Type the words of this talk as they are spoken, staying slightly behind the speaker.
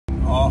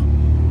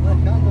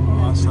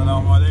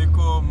السلام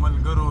علیکم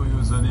ملګرو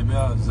یو ځلې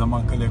بیا زما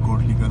کلی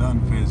کوټلی ګران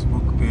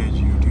فیسبوک پیج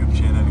یوټیوب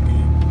چینل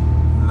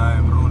کې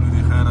لایو رولو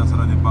د خیره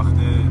سره د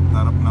پختې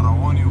طرف نه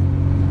روان یو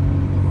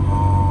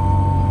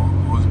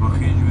اوس به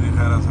خیجو د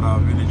خیره سره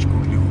ویلیج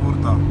کوټلی خور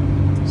ته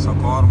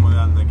سکار مو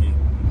هلته کې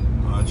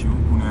چې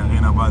وکړو نو هغې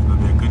نه بعد به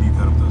بیا کلي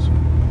طرف ته ځو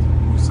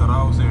اوس سره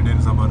اوسئ ډېر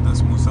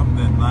زبردست موسم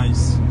دی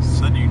نایس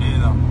سني ډې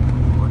ده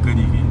په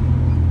کلي کې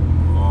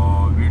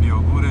ویډیو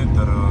ګورئ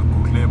تر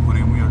کوټلی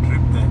پورې مو یو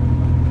ټریپ دی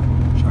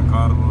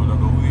شکار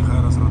لګوو دي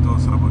خیر سره تاسو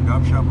سره به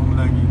ګپ شپ هم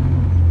لګي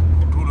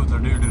ټولو ته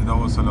ډېر ډېر دا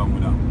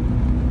سلامونه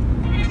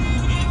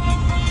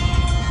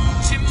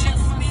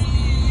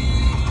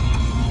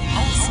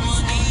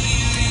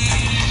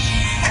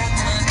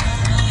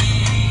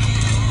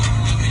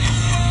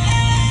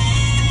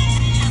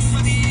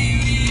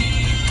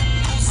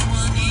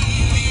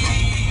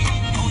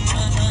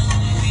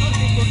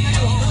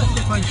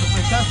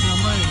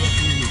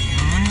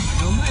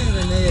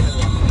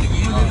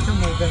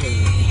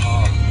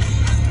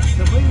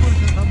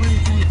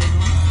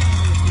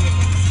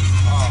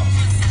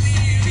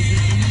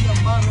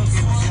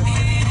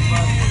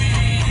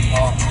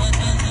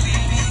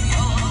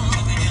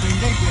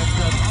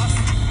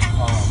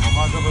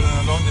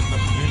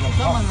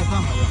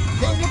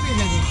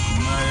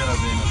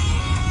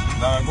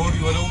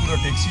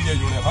ټیکسي دی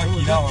جوړه ها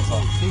کینا ورته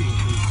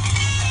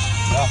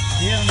دا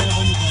ډیر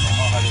مهرباني کوم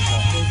ما خالي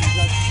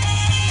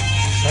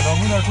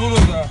سلامونه ټولو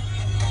ته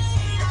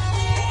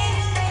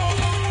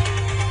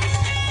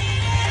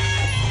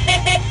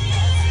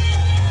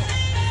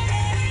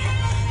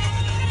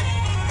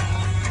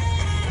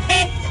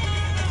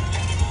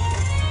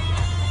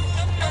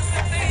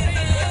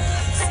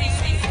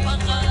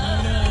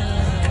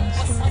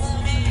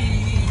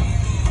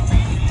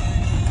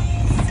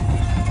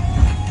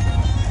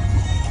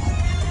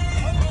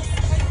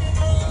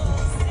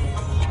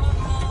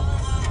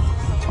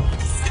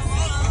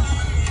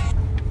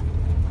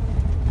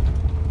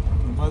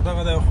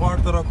دغه د خوار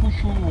ته راکوز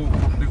شو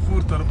کوټلی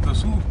خور طرف ته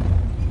ځو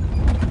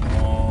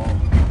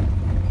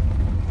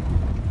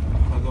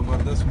ښه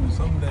زبردست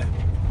موسم دی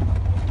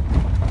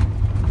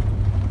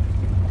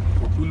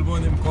په پول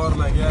باندې هم کار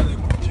لګیا دی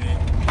چې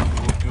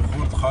کوټلی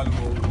خور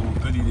خلکو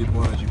کلي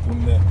دپاره چې کوم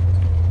دی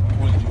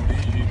پول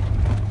جوړېږي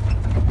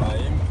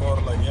هغې هم کار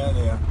لګیا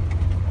دی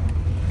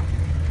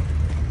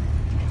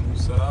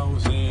سره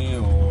اوسئ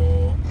او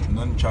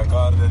نن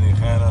چکار دی د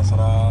خیره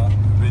سره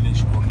ویلیج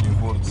کوټلی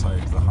خور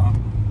سایډ څخه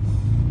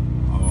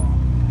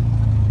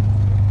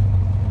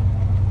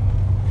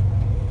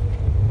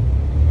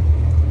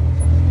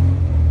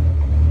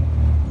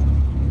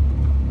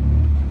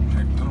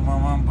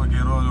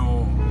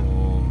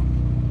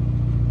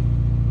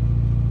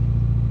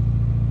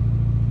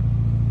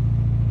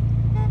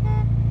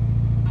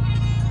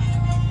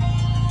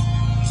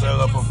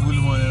په پول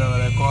باندې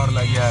راغلی کار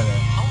لګیا دی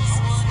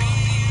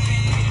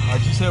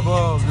حاجي صاحب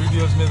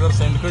ویډیوز مې در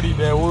سینډ کړي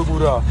بیا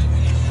وګوره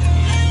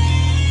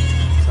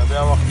څه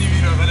بیا وختي وي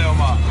راغلی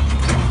وم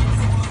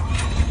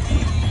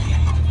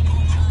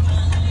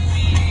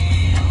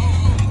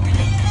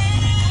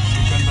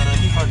سکندر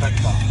علي خټک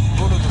ته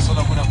ټولو ته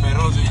سلامونه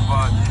فیروز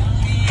اقبال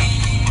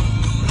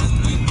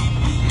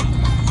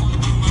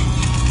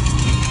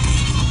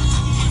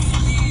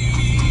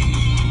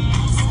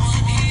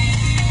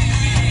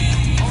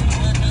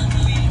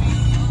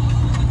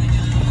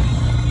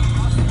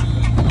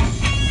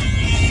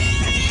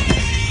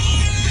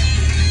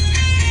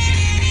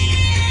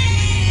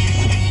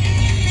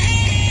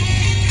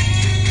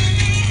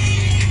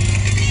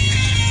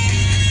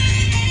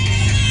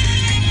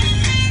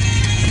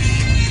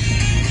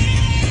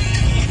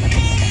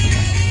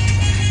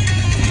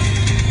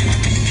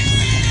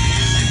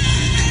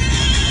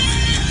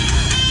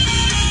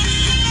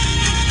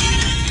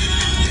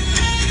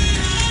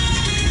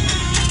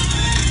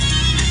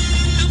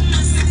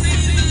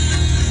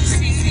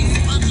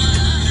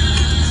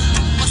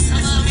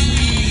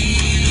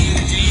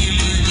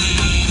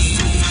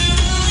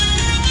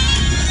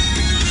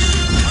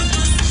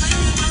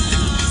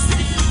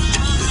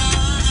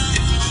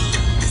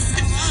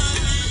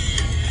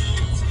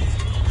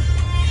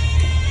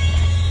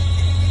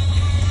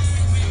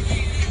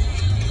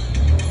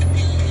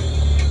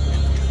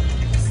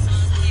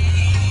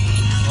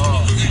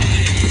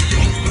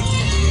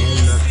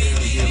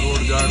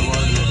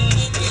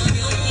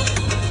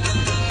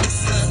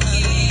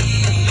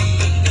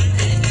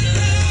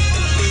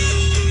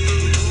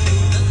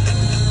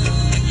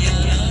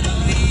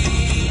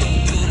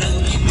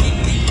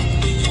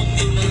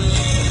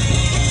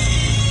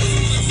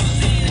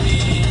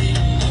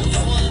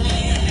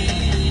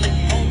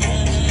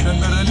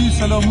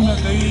سلامونه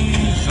کوي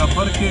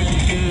ظفر کې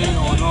لیکي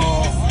او نو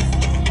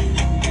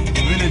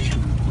ویلیج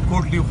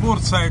کوټلی خور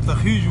سایډ ته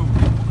خیږو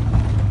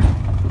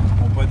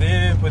او په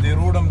دې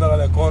روډ هم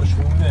دغه کار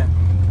شروع دی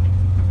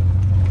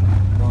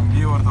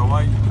ډانګي ورته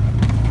وایي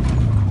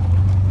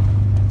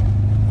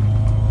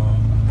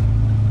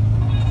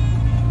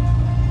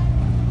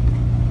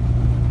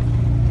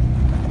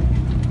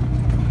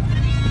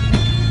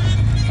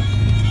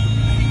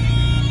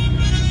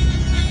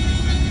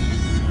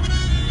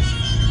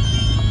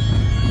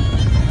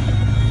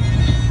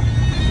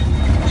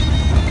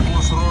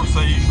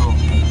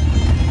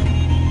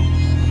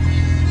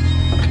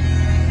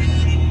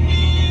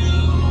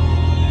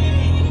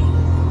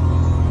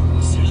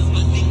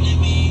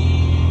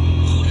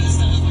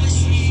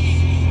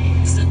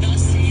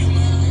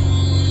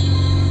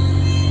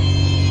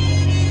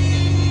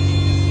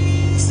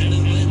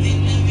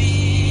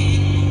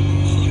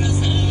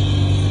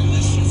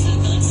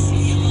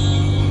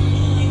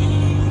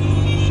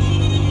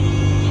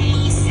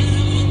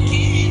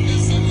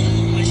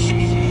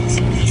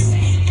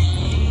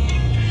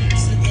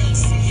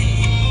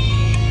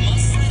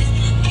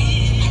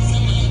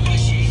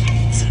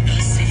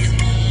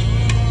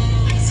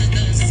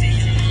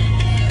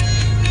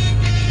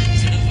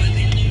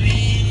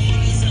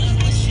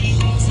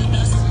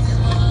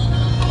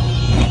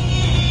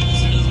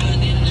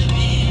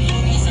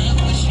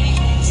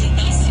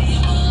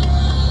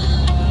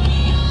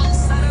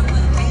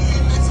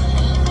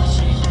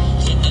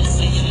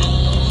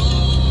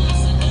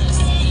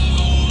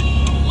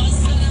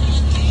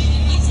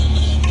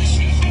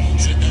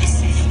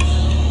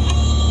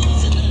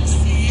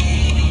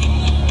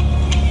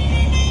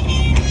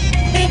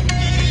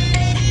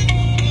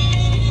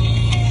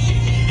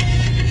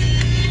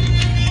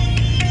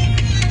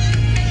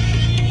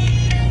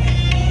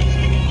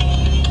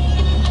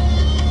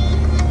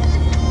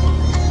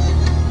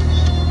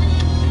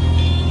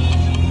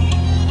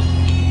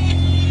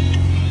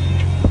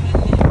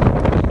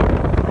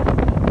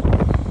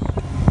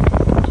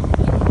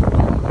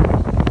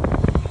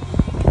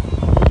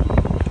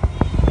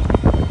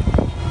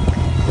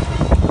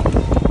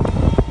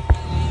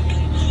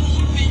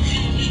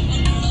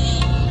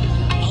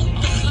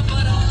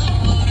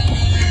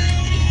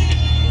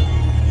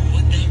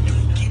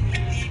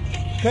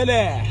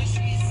کلی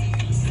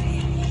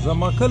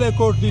زما کلی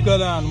کوټلی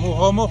کلان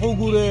مخامخ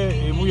وګورئ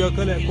موږ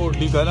کلی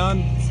کوټلی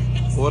کلان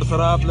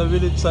ورسره خپله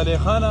ویلج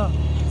صالحخانه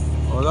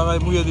او دغه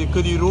موږ د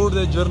کلي روډ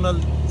دی جرنل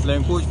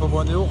پلین کوچ په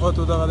باندې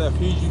وختو دغه د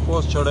خیږي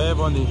پوست چړی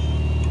باندې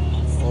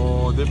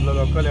او دې بله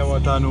د کلی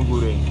وطن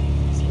وګورئ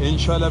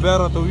انشاءالله بیا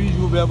راته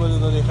ویږو بیا به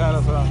د دې خیال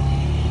سره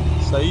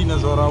صحیح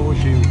نظاره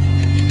وشي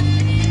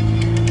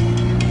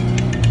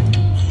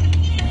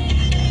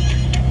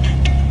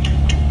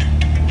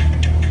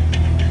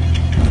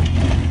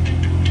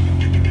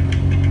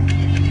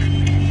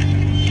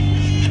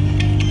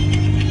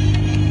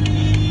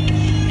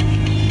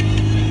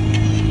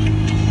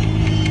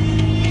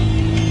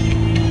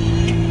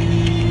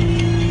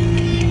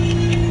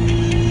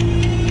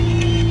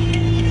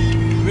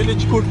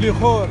Kotli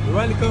khurd.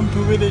 Welcome to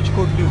village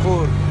Kotli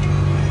khurd.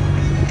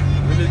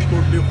 Village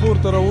Kotli khurd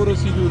ته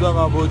راورسېدو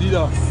دغه آبادي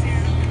ده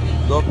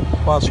دا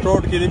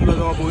پاسټاټ کې دې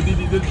دغه آبادي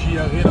لیدل شي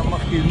هغې نه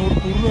مخکې نور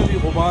کورونه دي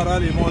خو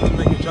بهرحال ما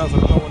دلته کې چا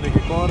سره غونډه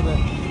کې کار دی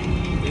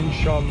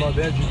انشاءالله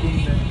بیا چې کوم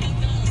دی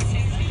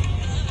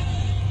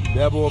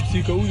بیا به واپسي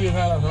کوو دې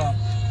خیال سره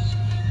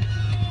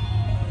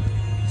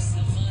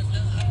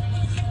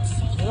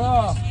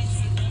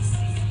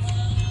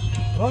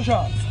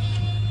راشه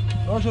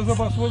راشه زه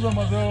بس وځم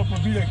زه په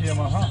بیړه کې یم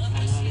ها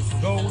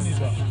دا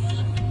ونیسه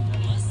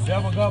بیا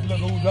به ګاب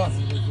لګوو ده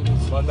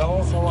به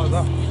دوا کوه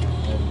ده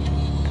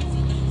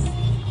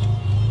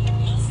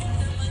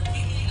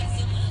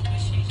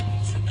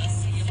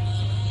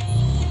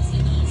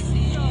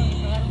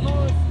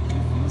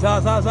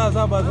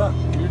ځه به ځه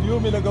ویډیو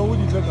مې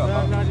لګولي ځکه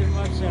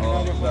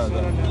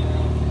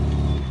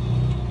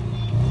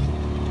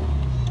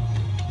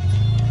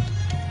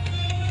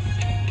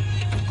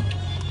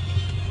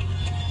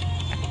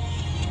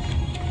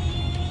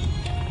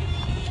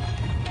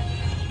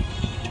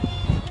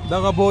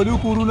دغه بالو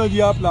کورونه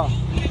دي خپله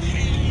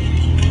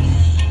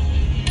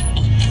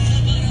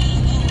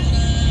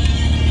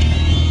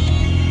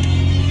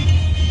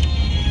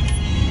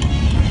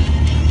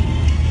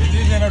د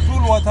دې ځای نه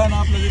ټول وطن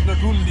خپله دلته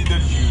ټول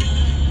لیدل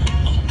شي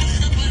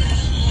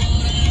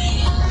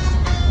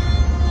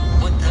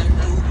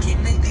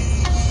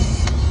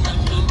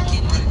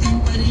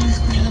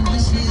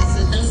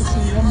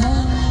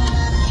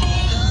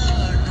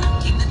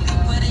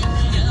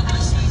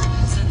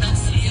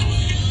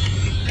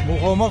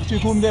مخامخ چې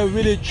کوم دی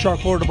ویلیج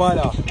شاکوټ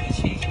بالا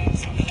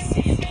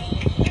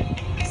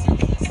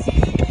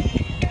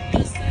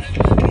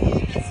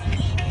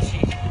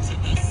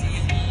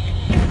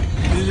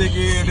دې ځای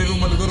کې ډېرو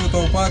ملګرو ته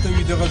پاته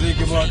وي دغه ځای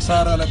کې به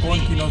اکثره هلکان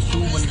کېناستو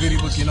ملګري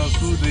به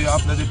کېناستو د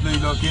خپله د پله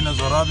علاقې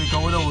نظاره به یې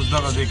کوله اوس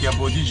دغه ځای کې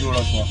آبادي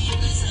جوړه شوه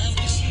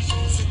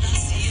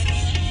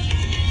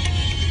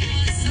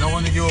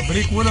لغونې کې به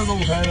بریک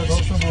ولګوو خیره دا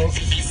څه به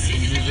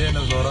د دې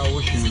نظاره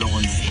وشي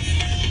لغونې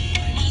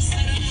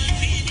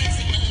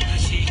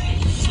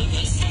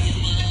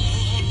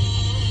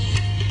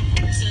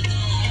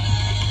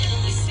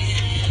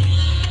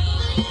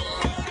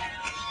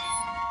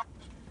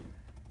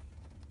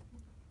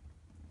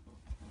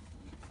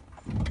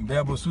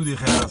بیا به سودی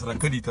خیر سره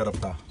کلي طرف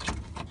ته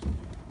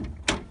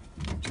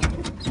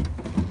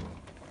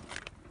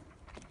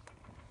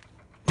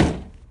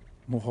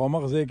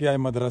مخامخ ځای کې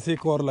مدرسې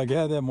کار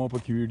لګیا دی ما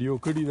پکې ویډیو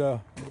کړې ده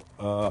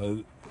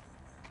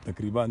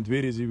تقریبا 2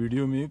 ورځې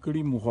ویډیو مې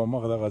کړې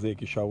مخامخ دغه ځای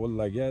کې شاول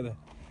لګیا دی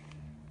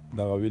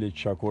دغه ویلیج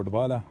شاکوټ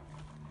بالا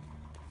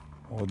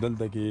او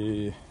دلته کې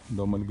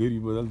د ملګري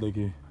به دلته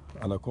کې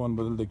هلکان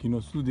به دلته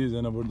کېناستو دې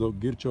ځای نه به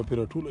د ګیر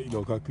چاپېره ټوله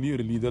علاقه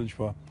کلیر لیدل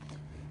شوه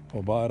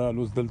او بهرحال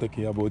اوس دلته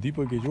کې آبادي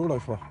پکې جوړه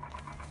شوه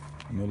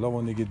نو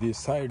لغونې کې دې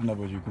سایډ نه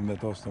به چې کوم دی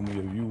تاسو ته مو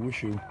یو ویو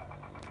وشي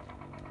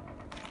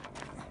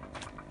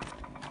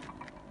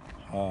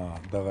ها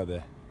دغه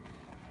دی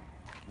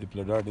د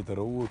پله ډاډې ته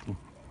راووتو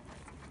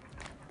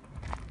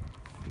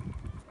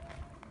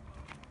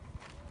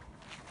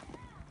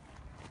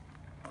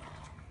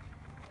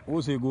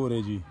اوس یې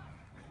ګورئ جي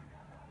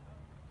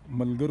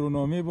ملګرو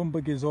نامې به هم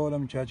پکې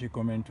زولم چا چې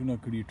کومنټونه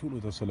کړي ټولو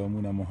ته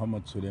سلامونه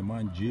محمد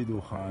سلیمان جیدو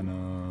خان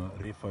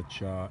رفت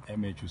شاه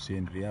ام ایچ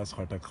حسین ریاض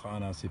خټک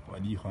خان آصف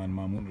علي خان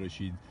مامون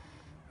رشید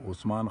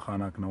عثمان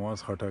خان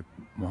اکنواز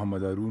خټک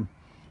محمد هارون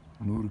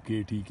نور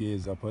کیٹی کے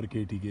ظفر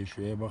کیٹی کے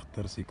شعیب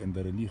اختر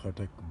سکندر علی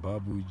خٹک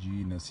بابو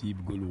جی نصیب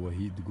گل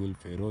وحید گل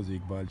فیروز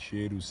اقبال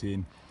شیر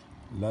حسین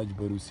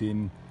لاجبر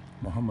حسین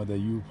محمد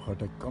ایوب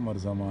خٹک قمر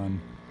زمان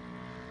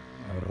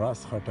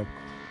راس خٹک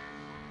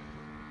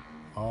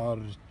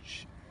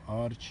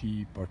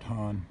آرچی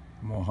پٹھان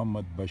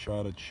محمد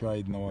بشارت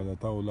شاہد نواز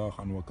عطا اللہ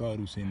خان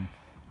وقار حسین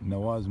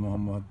نواز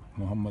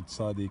محمد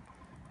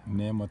صادق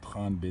نعمت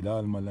خان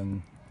بلال ملنگ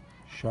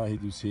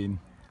شاہد حسین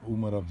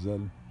عمر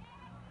افضل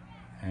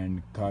اینڈ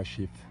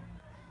کاشف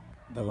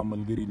دغه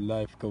ملګري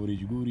لایف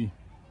کوریج ګوري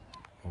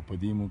او په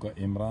دې موقع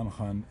عمران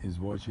خان از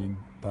واچینګ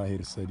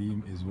طاهر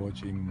سلیم از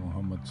واچینګ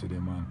محمد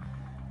سلیمان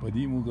په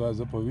دې موقع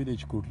زه په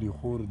ویلیج کوټلی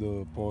خورد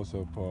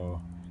پوسه په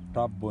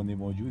ټاپ باندې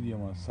موجود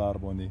یم سار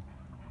باندې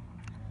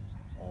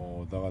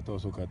او دغه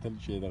تاسو کتل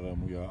چې دغه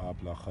موږ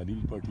خپله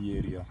خلیل پټي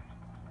ایریا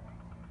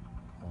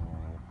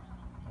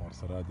او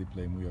ورسره دې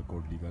پلی مو یا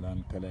کوټلی کلان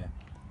کلی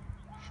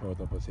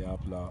شاته پسې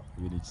اپلا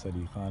ویلیج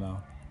سلیخانه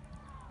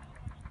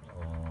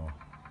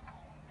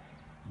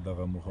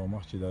دغه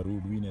مخامخ چې دا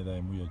روډ وینئ دا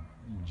مو یا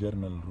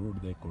جرنل روډ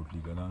دی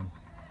کوټلی کلان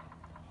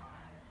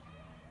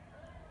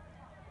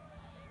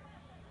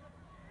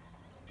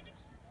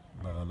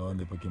دغه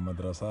لاندې پکې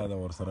مدرسه ده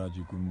ورسره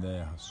چې کوم دی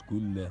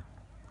سکول دی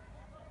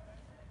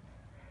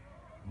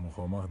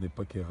مخامخ د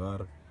پکې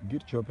غار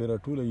ګیر چاپېره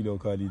ټوله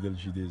علاقه لیدل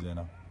شي دې ځای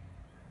نه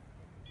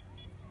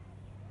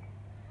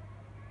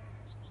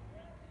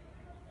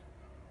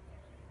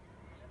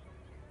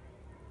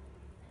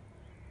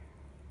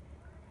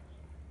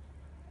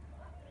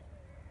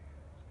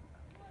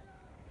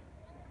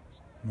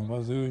نو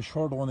بس د یو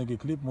شارټ غونې کې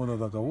کلیپ مو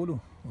درته کولو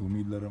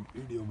امید لرم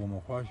ویډیو به مو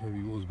خوښه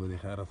وي اوس به د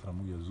خیره سره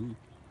موږ ځو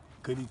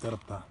کلي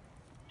طرف ته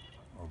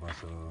او بس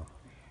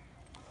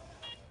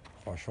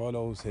خوشحاله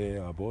اوسئ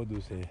آباد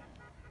اوسئ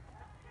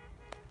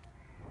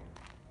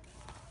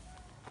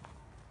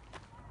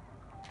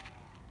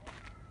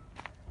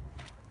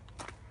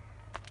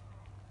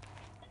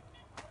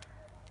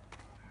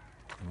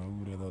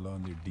واوره دا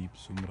لاندې ډیپ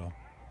څومره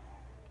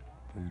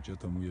په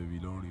اوچته مو یا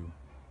ویلاړ یو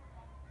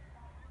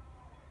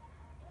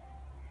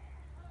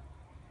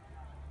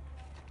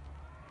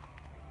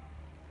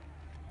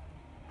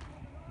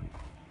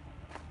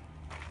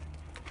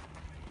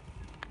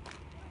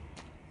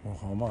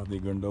مخامخ د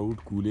ګنډاوټ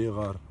کولې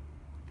غار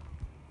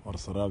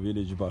ورسره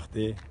ویلیج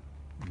بختې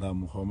دا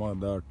مخامخ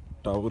دا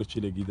ټاور چې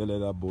لګېدلی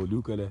دا بولو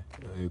کلی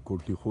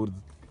کوټلی خورد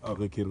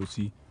هغه کې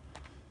روسي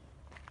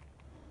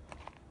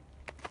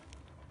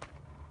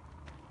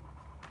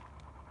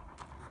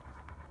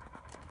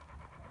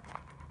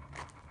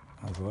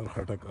اصغر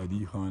خټک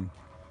علی خان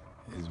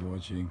is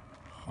watching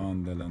خان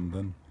د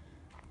لندن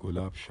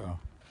ګلاب شاه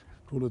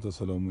ټولو ته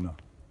سلامونه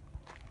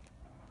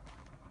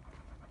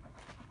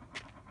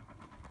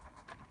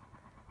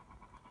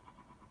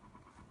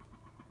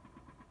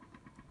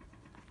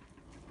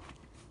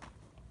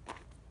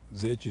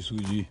ځای چې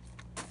سوجي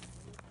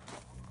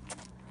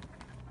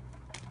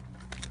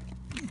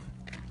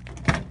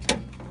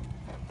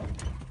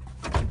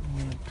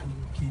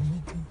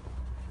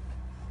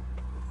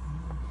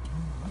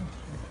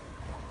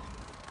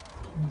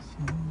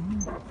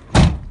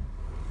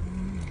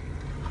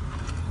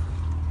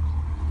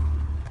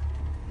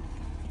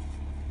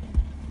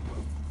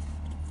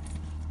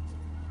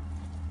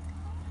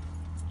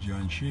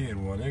جانشیر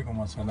وعلیکم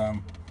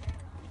السلام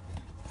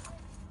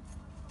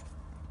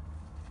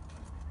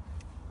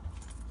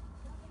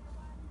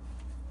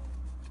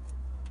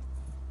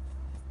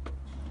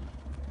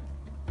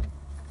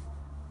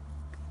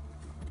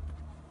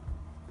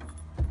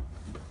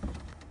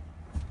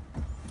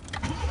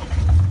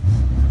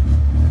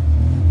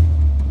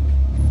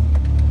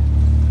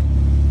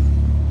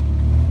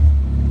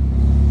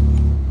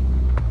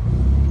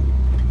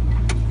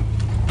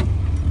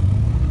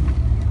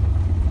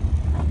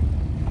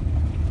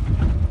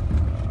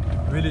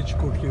ویلیج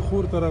کوټلی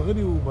خور ته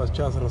راغلي وو بس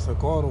چا سره څه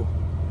کار و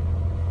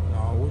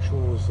وشو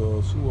اوس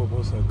سوه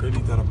بس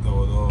کلي طرف ته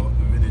و دا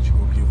ویلیج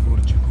کوټلی خور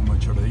چې کومه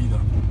چړهایي ده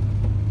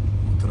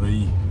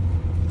اترایي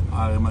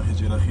هغې مخې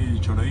چې رخې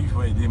چړهایي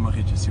شوه دې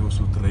مخې چې اوس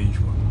اترایي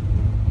شوه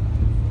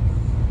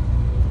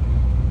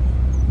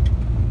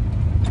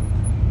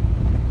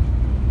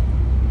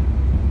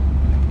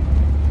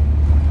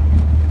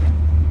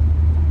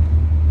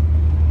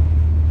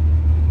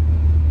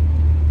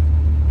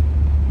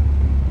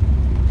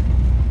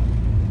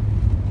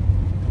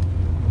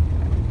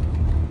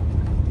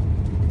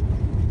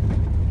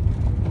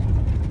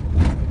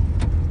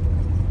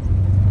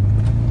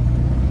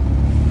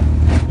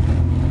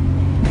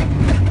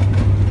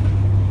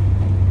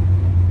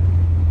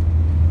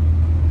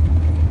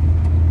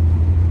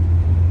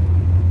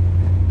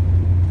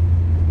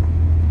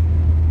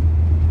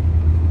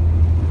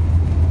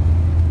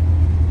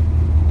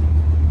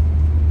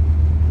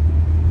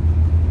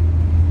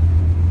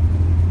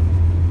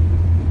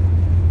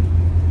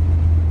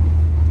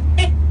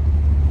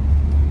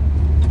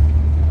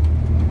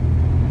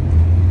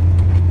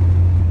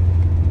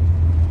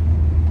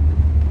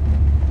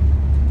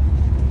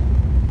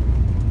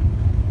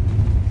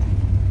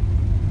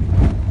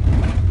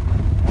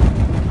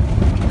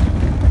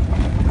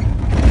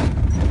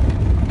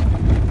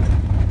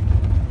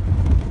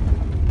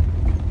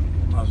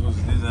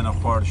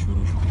خوار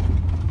شروع شو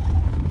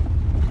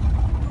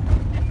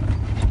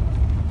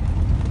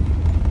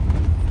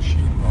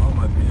شید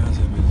محمد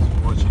بیازه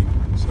is watching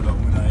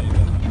سلامونه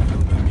عیده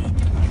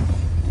امید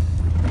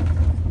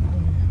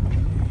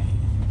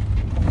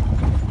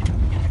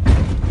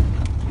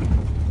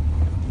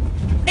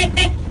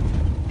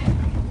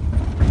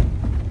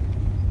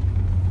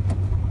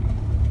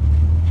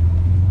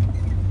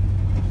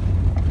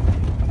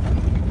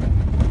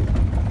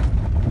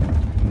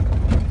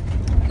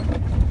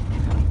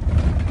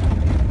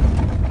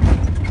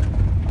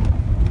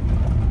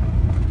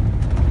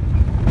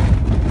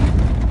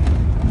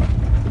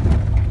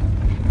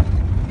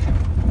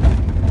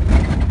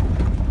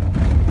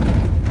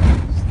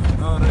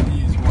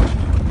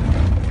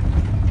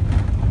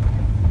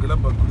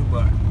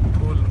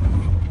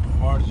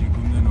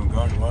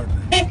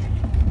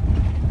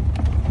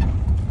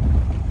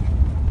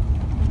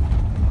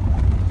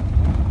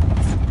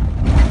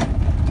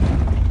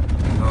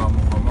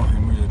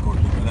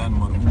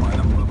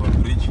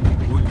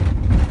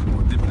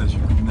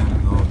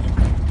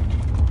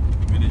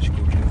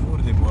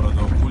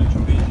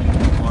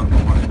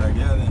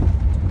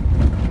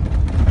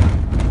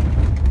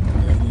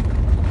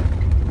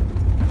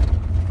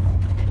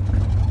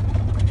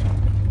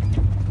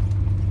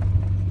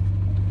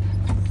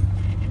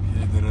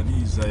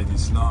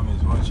Islam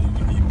is watching,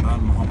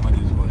 Imran Muhammad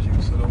is watching.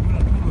 سلامونه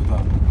ټولو ته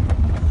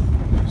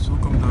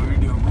څوک هم دا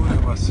ویډیو ګوري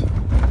بس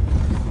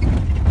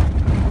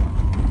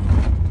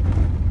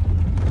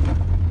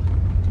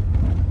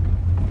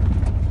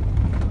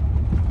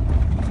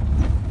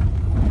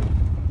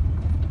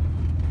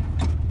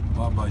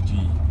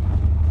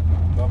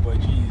Baba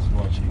G is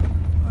watching.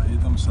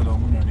 ایدم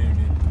سلامونه ډېر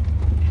ډېر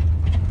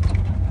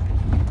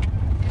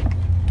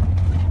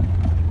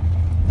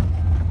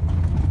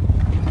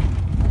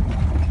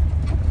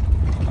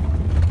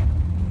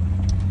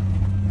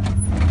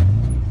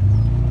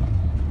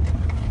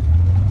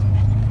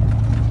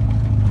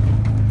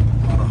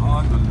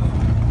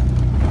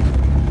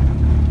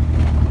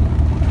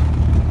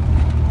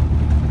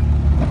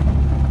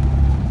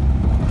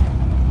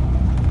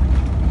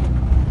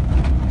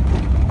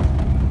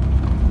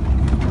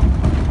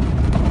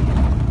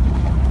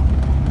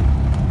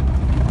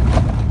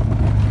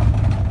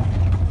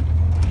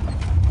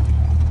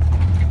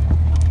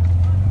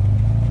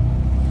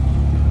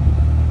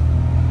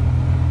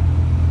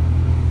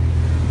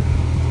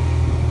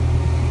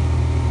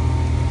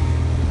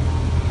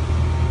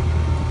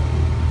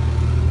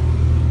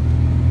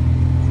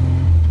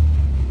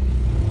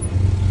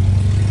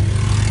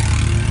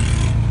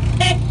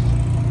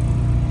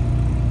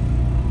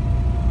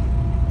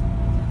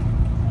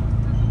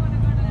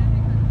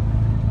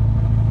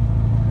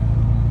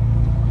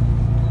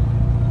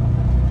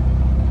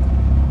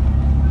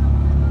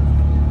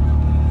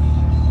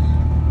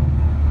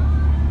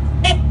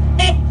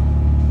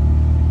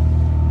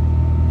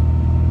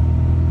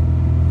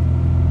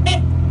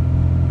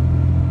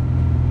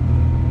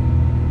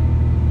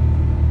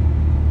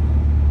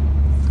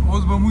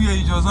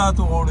اجازات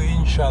وغواړو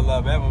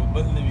انشاءالله بیا به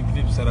بل نوي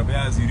کلیپ سره بیا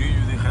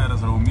حاضرېږو د خیره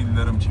سره امید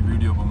لرم چې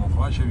ویډیو به مو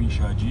خوښه وي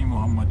شاجي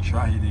محمد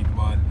شاهد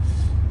اقبال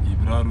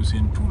ابرار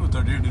حسین ټولو ته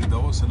ډېر ډېر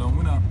دعا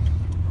سلامونه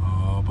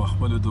په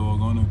خپلو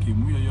دعاګانو کې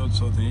مو یاد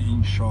ساتئ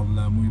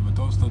انشاءالله موږ به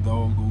تاسو ته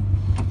دعا کوو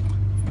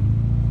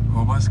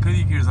او بس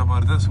کلي کې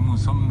زبردست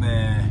موسم دی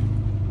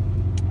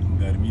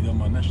ګرمي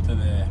دمه نشته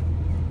دی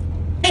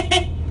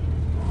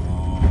او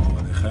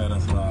د خیره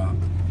سره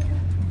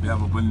بیا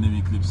به بل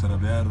نوي کلیپ سره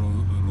بیا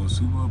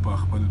رسوبه په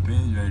خپل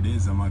پیج آیډي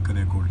زما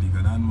کلی کوټلی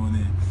کلان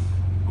باندې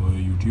په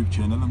یوټیوب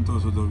چینل هم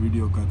تاسو دا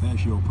ویډیو کتای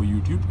شئ او په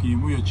یوټیوب کې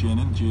مو یو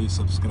چینل چې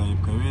سبسکرایب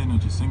کوئ نو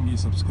چې څنګه یې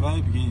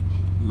سبسکرایب کړئ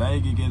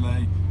لایک یې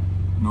کړئ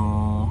نو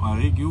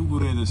هغې کې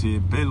وګورئ داسې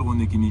بیل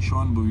غوندې کې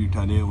نشان به وي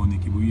ټالی غوندې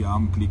کې به وي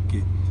هم کلیک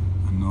کړئ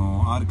نو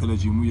هر کله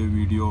چې مو یو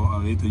ویډیو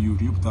هغې ته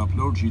یوټیوب ته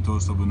اپلوډ شي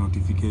تاسو ته به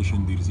نوټیفیکیشن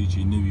درځي چې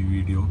نوي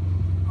ویډیو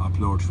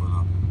اپلوډ شوله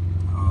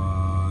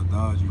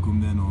دا چې کوم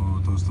دی نو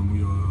تاسو ته مو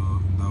یو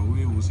دا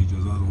ووایي اوس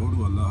اجازات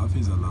غواړو الله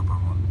حافظ الله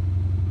پاک